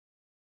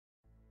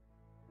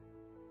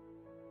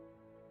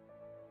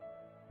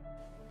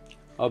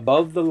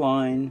Above the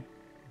line,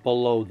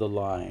 below the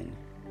line.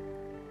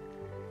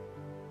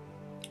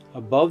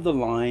 Above the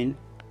line,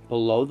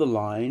 below the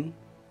line.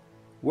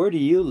 Where do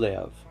you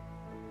live?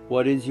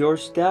 What is your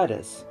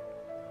status?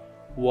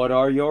 What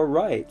are your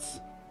rights?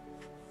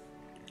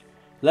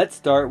 Let's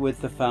start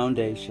with the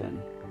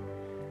foundation.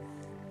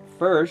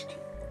 First,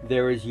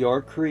 there is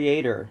your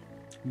Creator,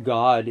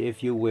 God,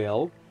 if you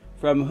will,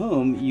 from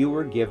whom you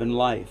were given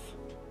life.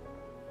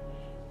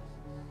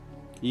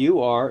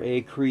 You are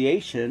a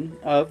creation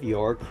of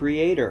your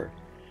Creator,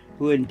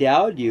 who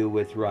endowed you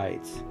with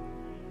rights.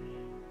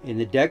 In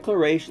the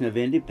Declaration of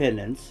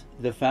Independence,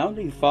 the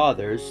Founding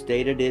Fathers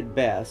stated it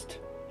best: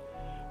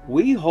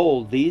 "We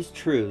hold these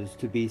truths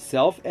to be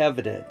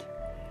self-evident,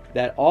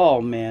 that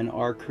all men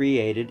are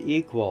created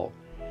equal,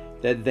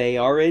 that they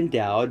are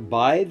endowed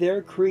by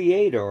their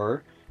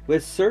Creator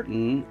with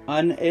certain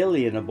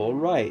unalienable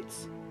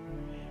rights,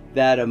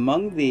 that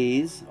among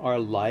these are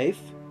life,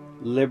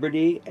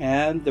 liberty,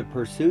 and the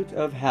pursuit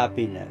of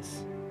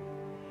happiness,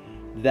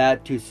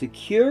 that to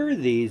secure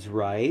these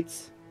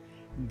rights,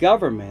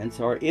 governments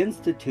are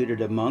instituted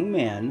among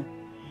men,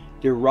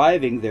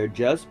 deriving their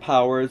just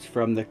powers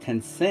from the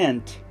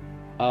consent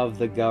of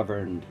the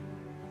governed."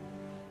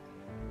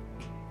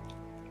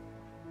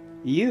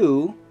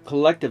 You,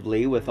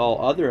 collectively with all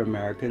other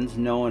Americans,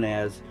 known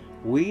as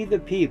 "We the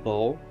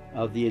People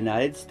of the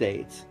United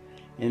States,"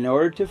 in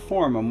order to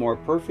form a more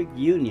perfect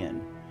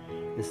union,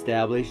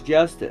 establish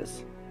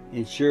justice,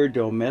 ensure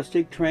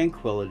domestic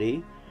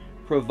tranquility,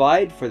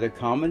 provide for the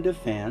common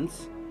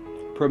defense,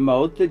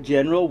 promote the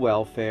general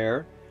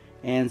welfare,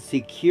 and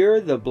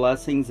secure the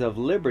blessings of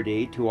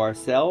liberty to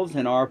ourselves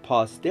and our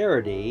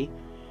posterity,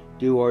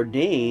 do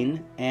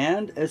ordain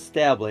and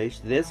establish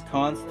this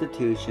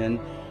Constitution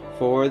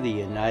for the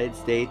United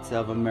States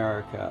of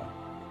America.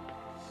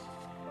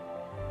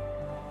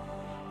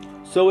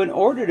 So in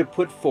order to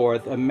put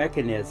forth a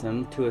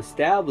mechanism to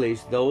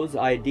establish those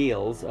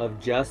ideals of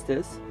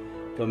justice,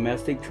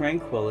 domestic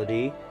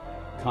tranquility,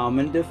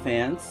 common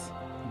defense,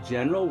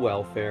 general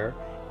welfare,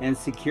 and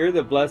secure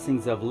the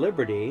blessings of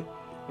liberty,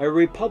 a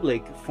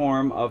republic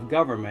form of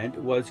government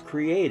was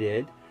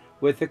created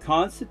with the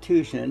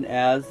Constitution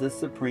as the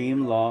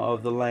supreme law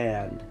of the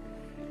land.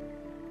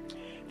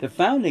 The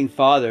Founding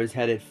Fathers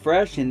had it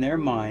fresh in their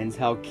minds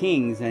how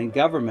kings and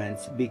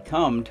governments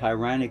become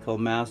tyrannical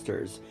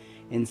masters,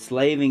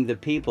 enslaving the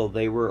people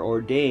they were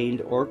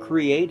ordained or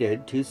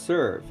created to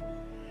serve.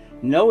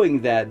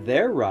 Knowing that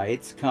their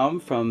rights come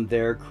from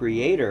their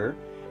Creator,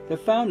 the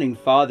Founding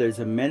Fathers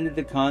amended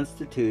the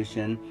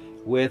Constitution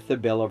with the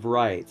Bill of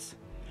Rights.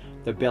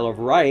 The Bill of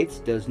Rights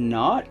does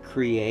not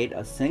create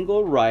a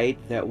single right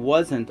that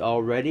wasn't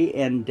already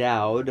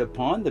endowed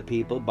upon the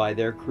people by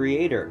their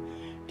Creator.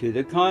 To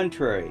the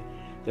contrary,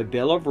 the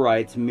Bill of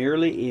Rights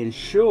merely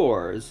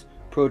ensures,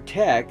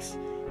 protects,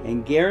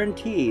 and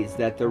guarantees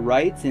that the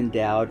rights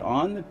endowed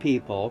on the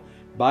people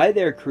by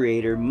their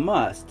Creator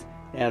must,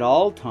 at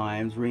all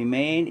times,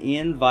 remain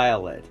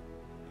inviolate.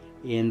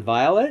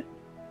 Inviolate?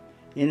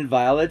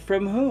 Inviolate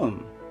from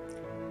whom?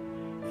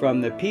 From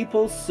the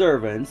people's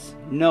servants,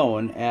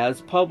 known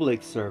as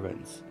public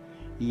servants.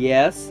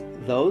 Yes,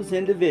 those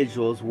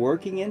individuals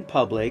working in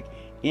public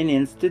in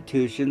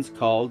institutions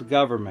called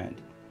government.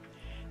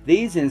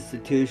 These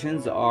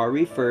institutions are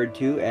referred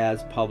to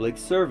as public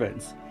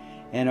servants,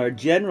 and are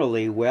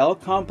generally well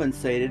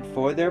compensated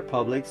for their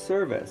public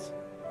service.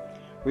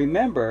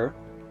 Remember,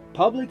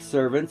 public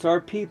servants are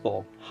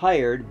people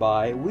hired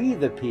by we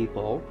the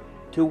people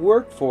to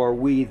work for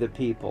we the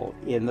people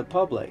in the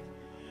public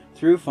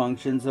through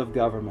functions of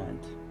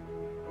government.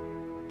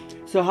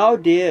 So how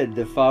did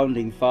the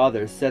Founding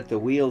Fathers set the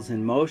wheels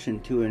in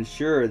motion to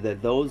ensure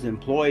that those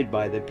employed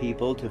by the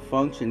people to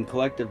function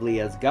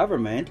collectively as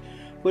government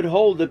would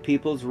hold the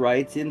people's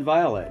rights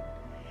inviolate?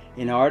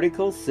 In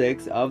Article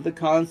 6 of the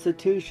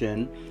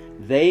Constitution,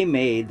 they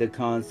made the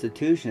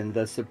Constitution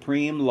the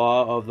supreme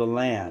law of the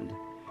land,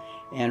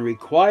 and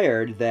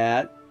required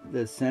that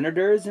the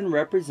senators and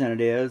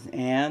representatives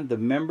and the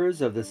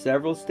members of the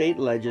several state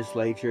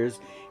legislatures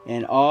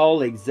and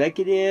all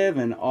executive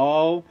and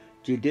all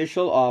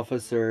judicial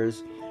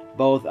officers,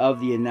 both of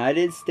the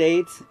United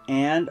States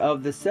and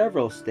of the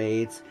several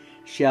states,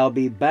 shall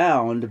be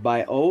bound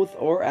by oath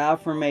or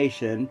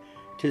affirmation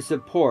to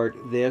support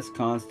this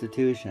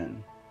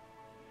Constitution.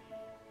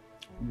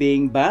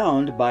 Being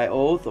bound by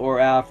oath or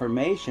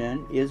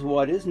affirmation is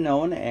what is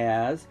known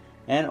as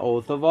an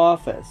oath of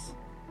office.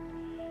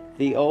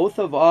 The oath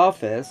of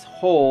office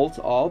holds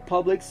all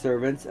public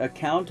servants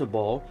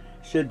accountable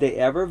should they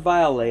ever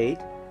violate,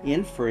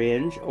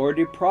 infringe, or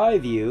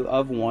deprive you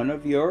of one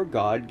of your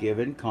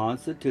God-given,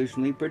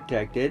 constitutionally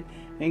protected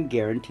and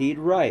guaranteed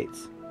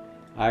rights.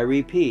 I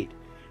repeat,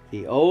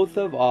 the oath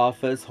of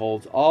office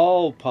holds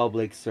all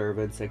public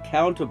servants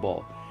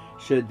accountable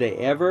should they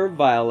ever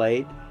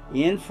violate,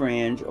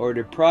 infringe, or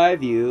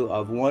deprive you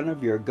of one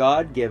of your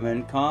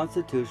God-given,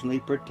 constitutionally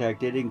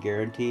protected and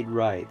guaranteed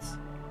rights.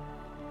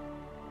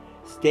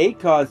 State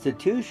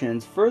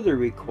constitutions further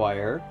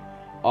require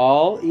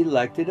all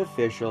elected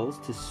officials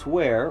to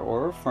swear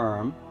or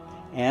affirm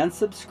and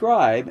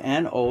subscribe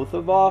an oath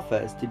of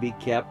office to be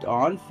kept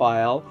on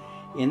file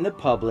in the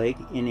public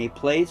in a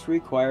place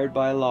required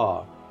by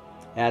law.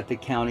 At the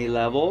county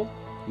level,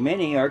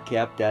 many are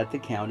kept at the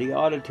county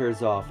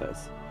auditor's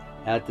office.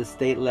 At the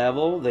state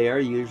level, they are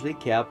usually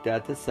kept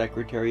at the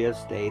Secretary of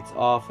State's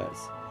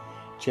office.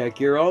 Check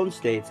your own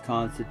state's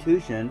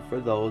constitution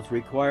for those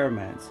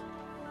requirements.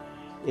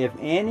 If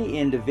any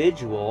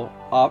individual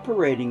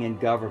operating in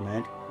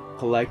government,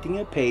 collecting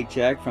a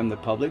paycheck from the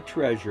public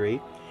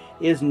treasury,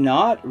 is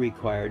not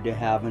required to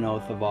have an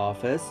oath of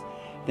office,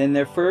 then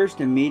their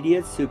first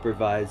immediate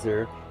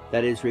supervisor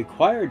that is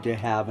required to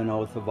have an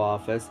oath of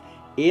office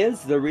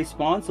is the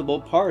responsible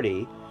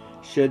party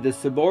should the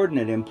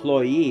subordinate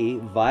employee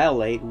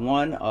violate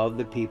one of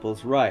the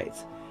people's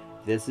rights.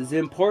 This is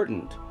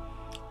important.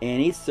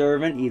 Any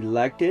servant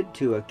elected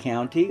to a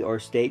county or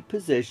state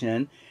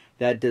position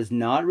that does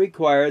not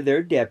require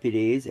their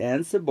deputies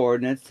and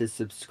subordinates to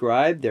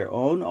subscribe their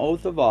own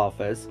oath of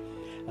office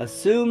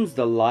assumes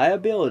the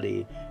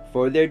liability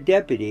for their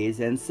deputies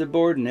and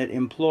subordinate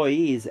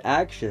employees'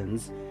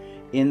 actions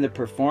in the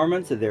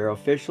performance of their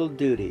official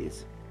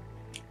duties.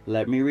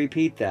 Let me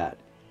repeat that.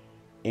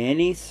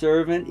 Any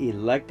servant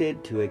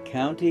elected to a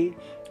county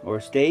or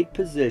state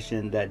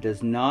position that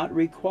does not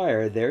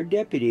require their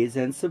deputies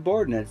and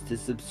subordinates to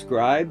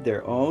subscribe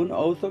their own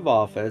oath of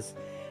office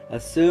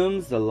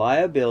assumes the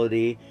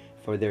liability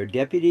for their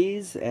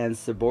deputies and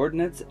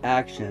subordinates'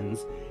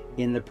 actions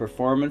in the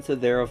performance of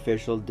their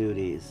official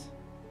duties.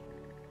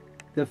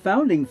 The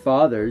Founding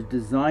Fathers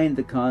designed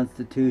the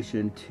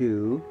Constitution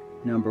to,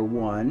 number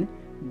 1,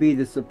 be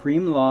the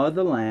supreme law of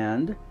the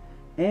land,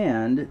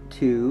 and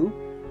 2,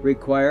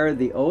 require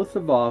the oath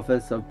of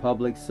office of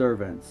public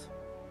servants.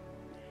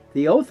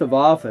 The oath of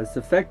office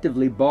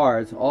effectively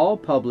bars all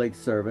public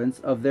servants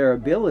of their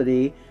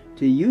ability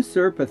to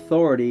usurp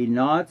authority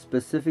not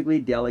specifically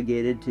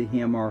delegated to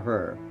him or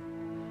her.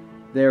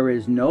 There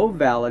is no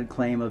valid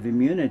claim of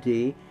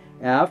immunity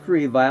after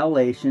a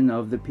violation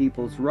of the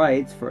people's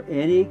rights, for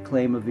any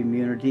claim of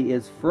immunity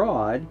is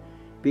fraud,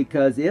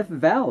 because if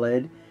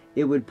valid,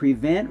 it would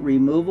prevent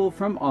removal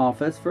from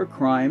office for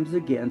crimes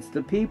against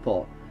the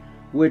people,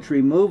 which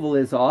removal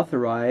is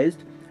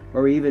authorized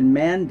or even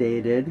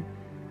mandated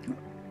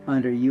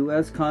under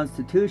U.S.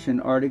 Constitution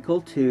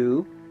Article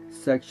 2,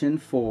 Section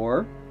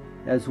 4,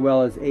 as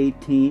well as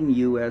 18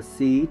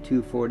 U.S.C.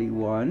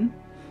 241,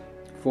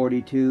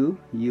 42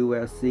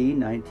 U.S.C.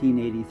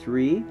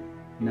 1983,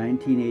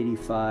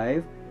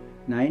 1985,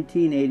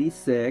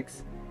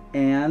 1986,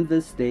 and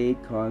the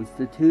state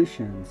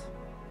constitutions.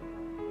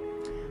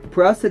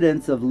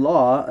 Precedents of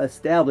law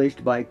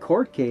established by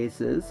court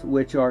cases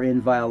which are in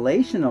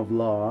violation of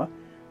law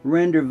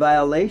render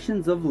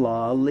violations of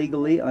law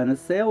legally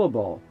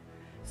unassailable.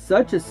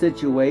 Such a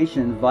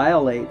situation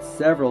violates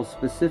several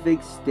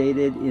specific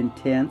stated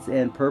intents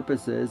and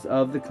purposes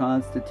of the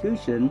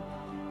Constitution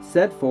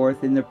set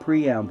forth in the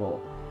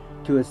preamble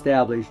to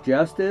establish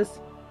justice,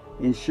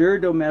 ensure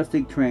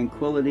domestic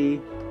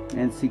tranquility,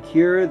 and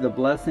secure the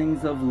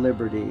blessings of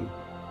liberty.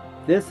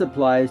 This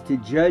applies to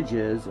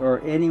judges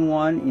or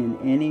anyone in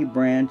any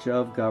branch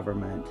of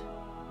government.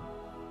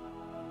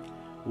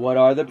 What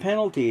are the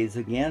penalties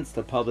against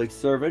a public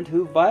servant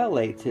who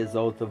violates his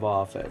oath of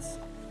office?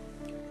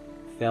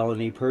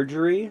 Felony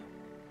perjury,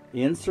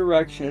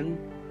 insurrection,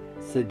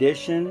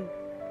 sedition,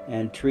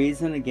 and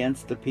treason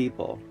against the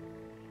people.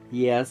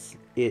 Yes,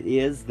 it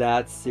is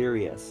that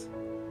serious.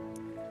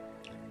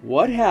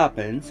 What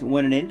happens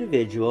when an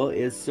individual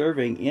is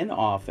serving in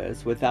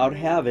office without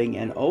having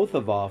an oath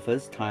of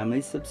office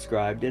timely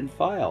subscribed and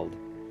filed?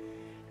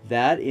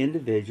 That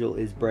individual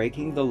is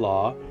breaking the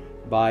law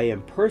by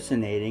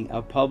impersonating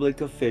a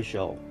public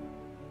official.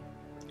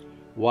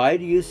 Why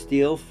do you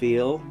still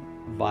feel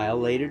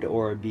violated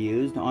or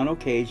abused on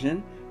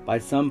occasion by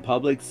some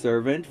public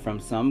servant from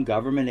some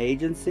government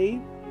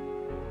agency?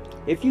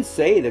 If you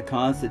say the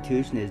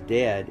Constitution is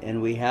dead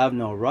and we have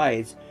no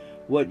rights,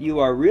 what you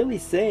are really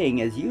saying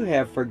is you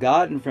have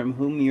forgotten from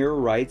whom your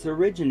rights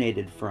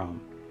originated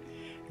from.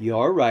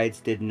 Your rights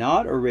did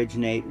not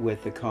originate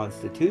with the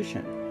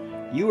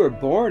Constitution. You were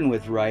born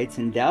with rights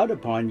endowed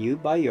upon you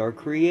by your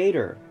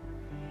Creator.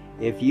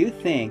 If you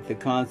think the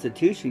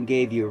Constitution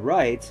gave you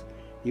rights,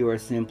 you are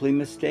simply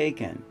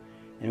mistaken.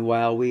 And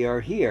while we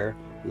are here,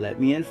 let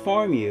me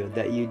inform you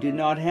that you do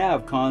not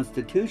have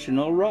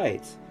constitutional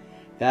rights.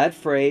 That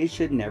phrase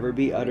should never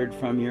be uttered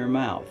from your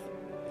mouth.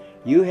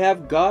 You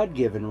have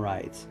God-given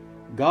rights,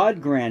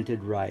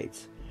 God-granted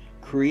rights,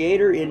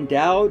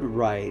 Creator-endowed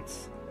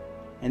rights.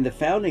 And the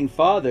Founding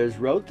Fathers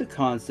wrote the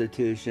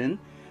Constitution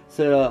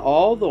so that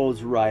all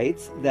those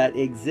rights that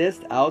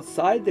exist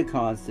outside the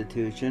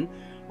Constitution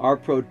are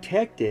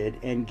protected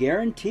and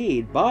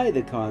guaranteed by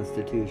the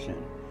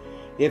Constitution.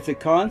 If the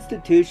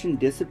Constitution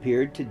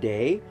disappeared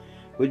today,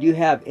 would you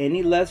have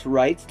any less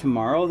rights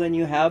tomorrow than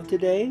you have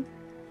today?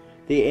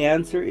 The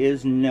answer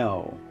is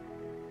no.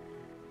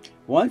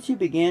 Once you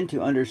begin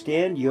to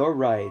understand your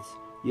rights,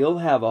 you'll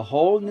have a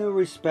whole new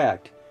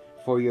respect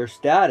for your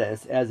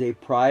status as a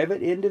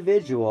private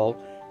individual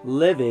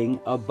living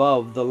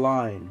above the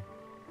line.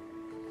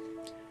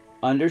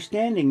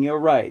 Understanding your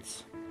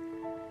rights.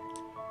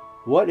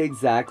 What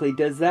exactly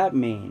does that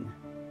mean?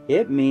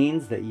 It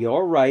means that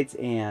your rights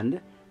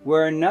end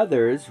where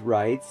another's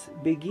rights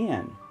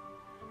begin.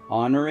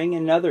 Honoring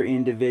another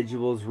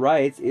individual's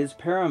rights is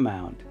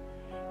paramount.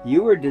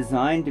 You were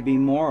designed to be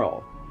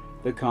moral.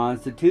 The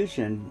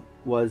Constitution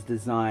was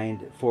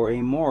designed for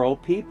a moral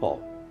people.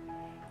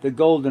 The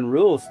Golden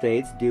Rule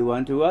states, "Do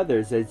unto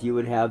others as you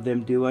would have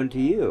them do unto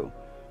you."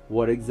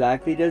 What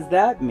exactly does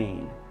that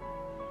mean?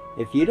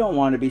 If you don't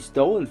want to be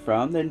stolen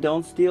from, then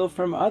don't steal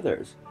from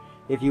others.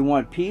 If you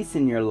want peace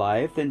in your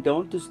life, then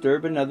don't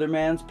disturb another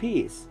man's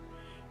peace.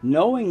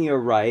 Knowing your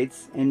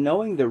rights and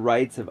knowing the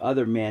rights of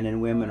other men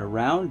and women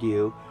around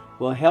you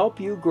will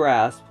help you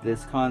grasp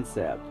this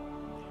concept.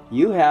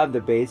 You have the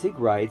basic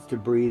rights to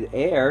breathe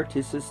air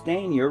to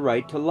sustain your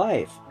right to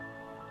life.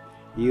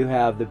 You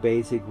have the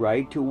basic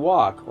right to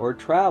walk or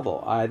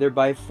travel either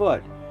by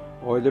foot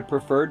or the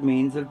preferred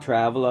means of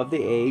travel of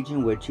the age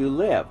in which you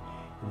live.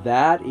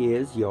 That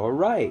is your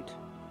right.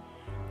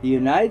 The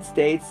United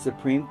States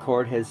Supreme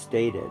Court has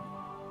stated,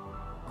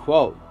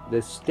 quote,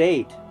 "The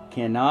state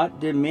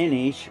cannot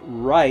diminish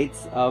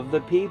rights of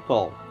the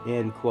people,"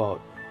 end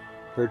quote.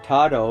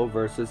 Hurtado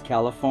versus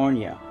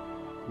California,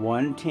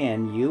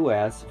 110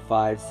 U.S.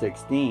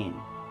 516.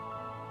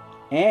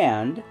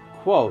 And,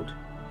 quote,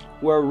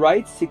 "Where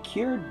rights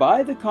secured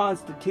by the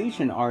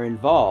Constitution are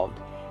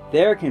involved,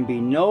 there can be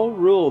no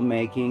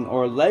rule-making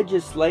or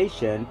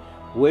legislation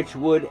which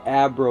would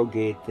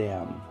abrogate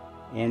them,"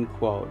 end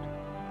quote.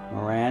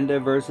 Miranda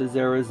versus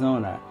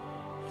Arizona,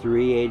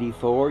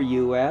 384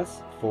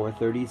 U.S.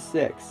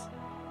 436,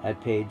 at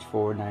page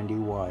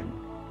 491.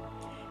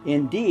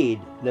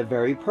 Indeed, the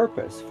very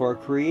purpose for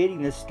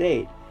creating the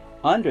state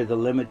under the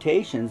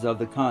limitations of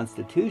the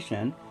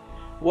Constitution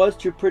was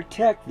to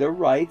protect the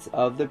rights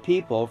of the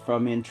people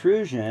from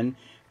intrusion,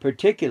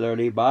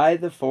 particularly by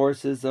the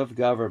forces of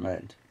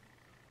government.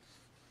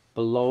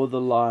 Below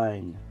the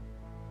line.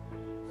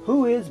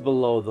 Who is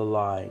below the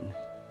line?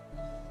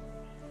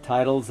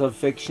 Titles of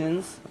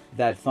fictions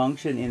that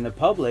function in the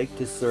public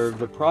to serve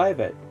the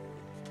private.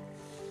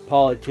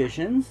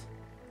 Politicians,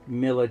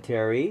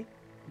 military,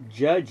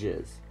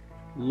 judges,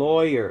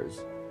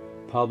 lawyers,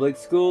 public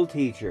school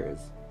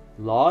teachers,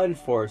 law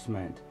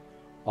enforcement,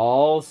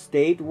 all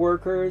state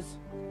workers,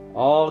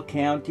 all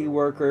county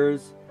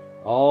workers,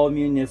 all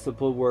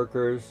municipal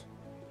workers,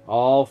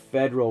 all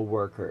federal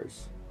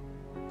workers.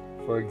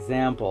 For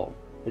example,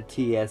 the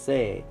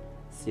TSA,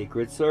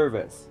 Secret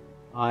Service,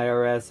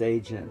 IRS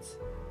agents,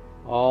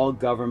 all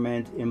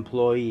government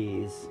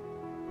employees,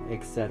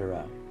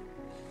 etc.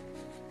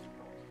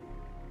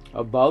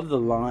 Above the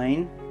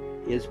line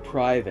is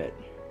private.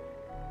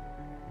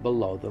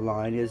 Below the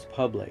line is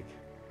public.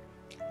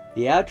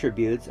 The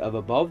attributes of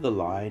above the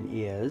line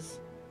is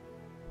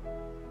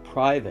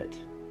private.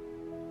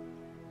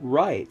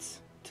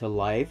 Rights to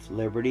life,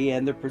 liberty,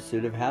 and the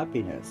pursuit of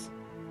happiness.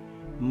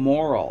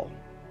 Moral.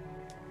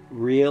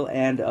 Real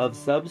and of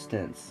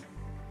substance.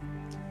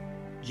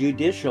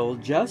 Judicial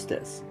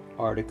justice.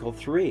 Article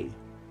 3.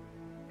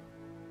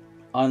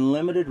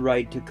 Unlimited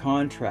right to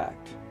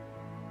contract.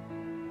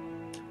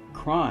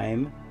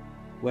 Crime,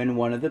 when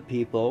one of the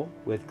people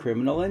with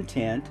criminal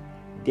intent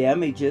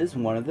damages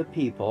one of the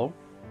people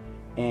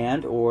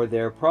and or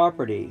their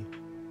property.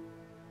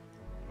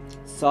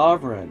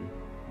 Sovereign,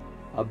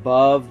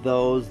 above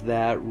those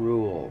that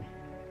rule.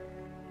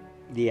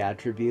 The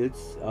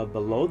attributes of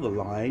below the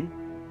line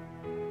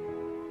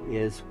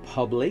is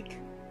public.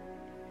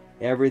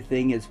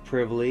 Everything is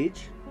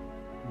privilege,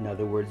 in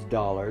other words,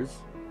 dollars.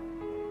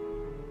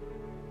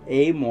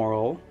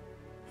 Amoral,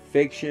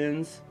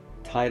 fictions,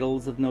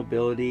 titles of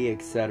nobility,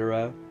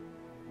 etc.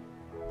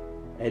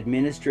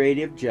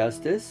 Administrative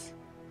justice,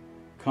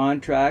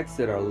 contracts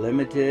that are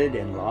limited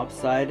and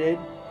lopsided.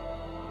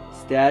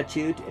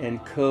 Statute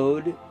and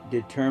code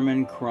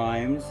determine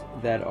crimes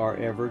that are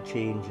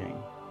ever-changing.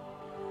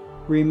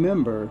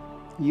 Remember,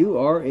 you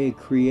are a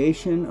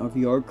creation of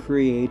your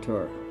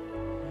Creator.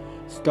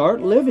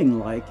 Start living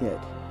like it.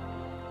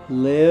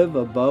 Live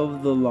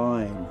above the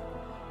line.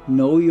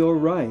 Know your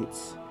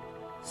rights.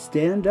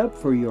 Stand up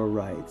for your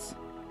rights.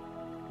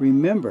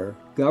 Remember,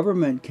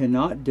 government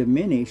cannot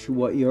diminish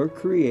what your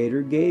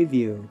Creator gave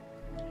you.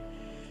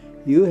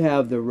 You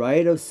have the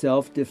right of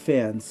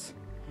self-defense.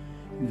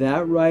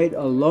 That right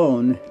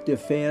alone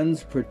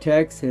defends,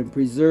 protects, and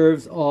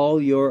preserves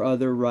all your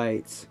other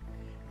rights.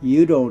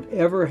 You don't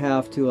ever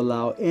have to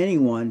allow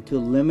anyone to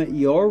limit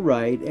your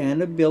right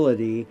and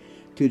ability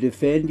to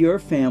defend your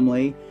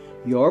family,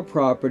 your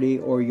property,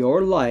 or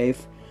your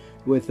life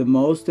with the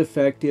most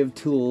effective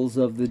tools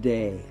of the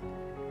day.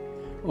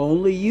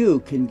 Only you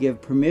can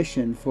give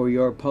permission for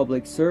your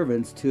public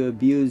servants to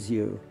abuse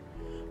you.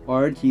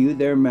 Aren't you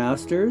their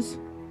masters?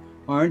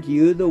 Aren't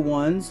you the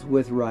ones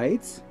with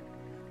rights?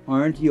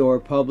 Aren't your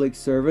public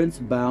servants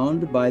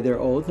bound by their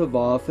oath of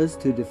office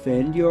to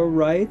defend your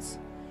rights?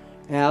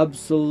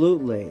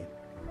 Absolutely.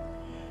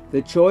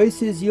 The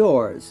choice is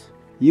yours.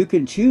 You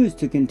can choose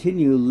to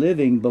continue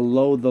living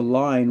below the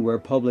line where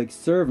public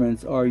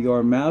servants are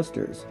your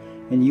masters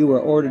and you are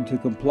ordered to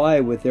comply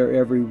with their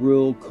every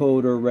rule,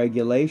 code, or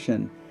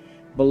regulation.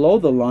 Below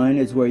the line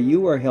is where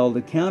you are held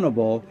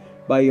accountable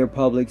by your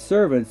public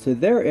servants to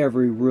their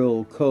every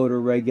rule, code,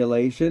 or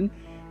regulation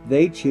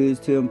they choose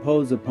to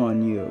impose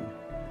upon you.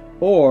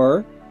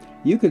 Or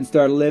you can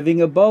start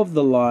living above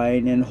the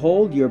line and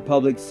hold your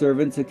public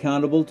servants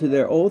accountable to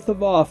their oath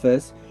of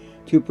office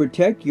to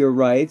protect your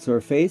rights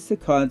or face the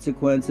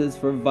consequences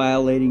for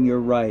violating your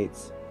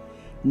rights.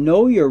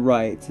 Know your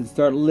rights and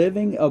start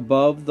living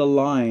above the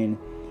line,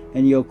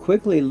 and you'll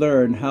quickly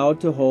learn how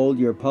to hold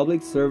your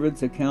public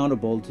servants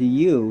accountable to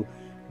you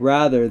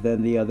rather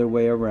than the other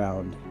way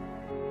around.